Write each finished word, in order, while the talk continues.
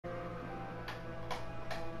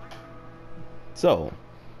So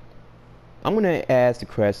I'm gonna ask the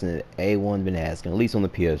question that everyone's been asking, at least on the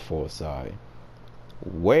PS4 side.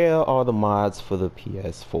 Where are the mods for the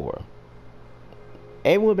PS4?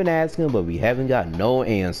 Everyone's been asking, but we haven't got no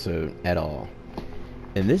answer at all.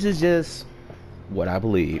 And this is just what I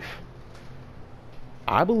believe.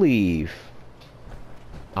 I believe,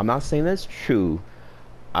 I'm not saying that's true,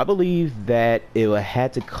 I believe that it will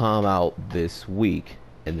have to come out this week,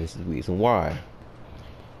 and this is the reason why.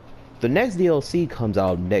 The next DLC comes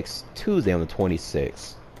out next Tuesday on the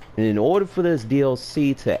 26th. And in order for this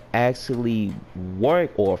DLC to actually work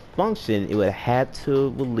or function, it would have to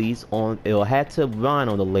it will have to run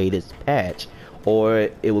on the latest patch, or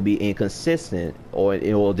it will be inconsistent, or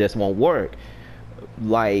it will just won't work.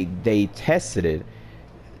 Like they tested it,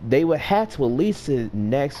 they would have to release it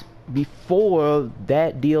next before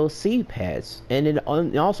that DLC patch. And then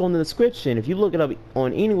also in the description, if you look it up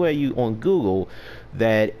on anywhere on Google,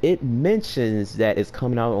 that it mentions that it's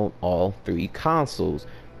coming out on all three consoles: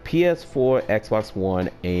 PS4, Xbox One,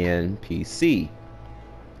 and PC.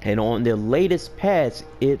 And on the latest patch,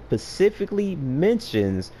 it specifically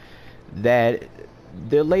mentions that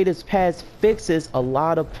the latest patch fixes a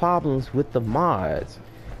lot of problems with the mods,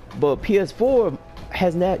 but PS4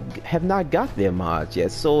 have not got their mods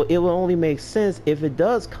yet. So it will only make sense if it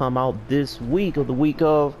does come out this week or the week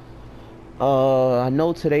of I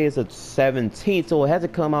know today is the 17th, so it has to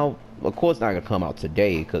come out. Of course not gonna come out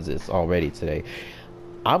today because it's already today.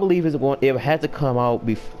 I believe it had to come out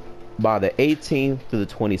by the 18th to the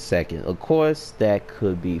 22nd. Of course that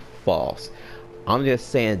could be false. I'm just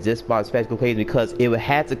saying, just by special occasion, because it would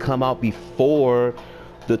have to come out before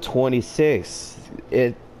the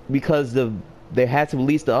 26th. Because they had to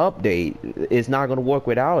release the update. It's not going to work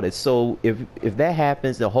without it. So if that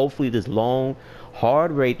happens, then hopefully this long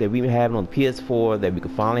hard rate that we've been having on the PS4, that we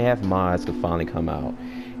could finally have mods, could finally come out.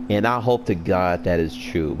 And I hope to God that is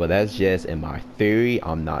true, but that's just in my theory.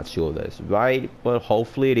 I'm not sure that's right, but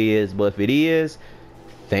hopefully it is. But if it is,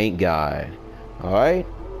 thank God. All right,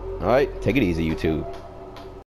 take it easy, YouTube.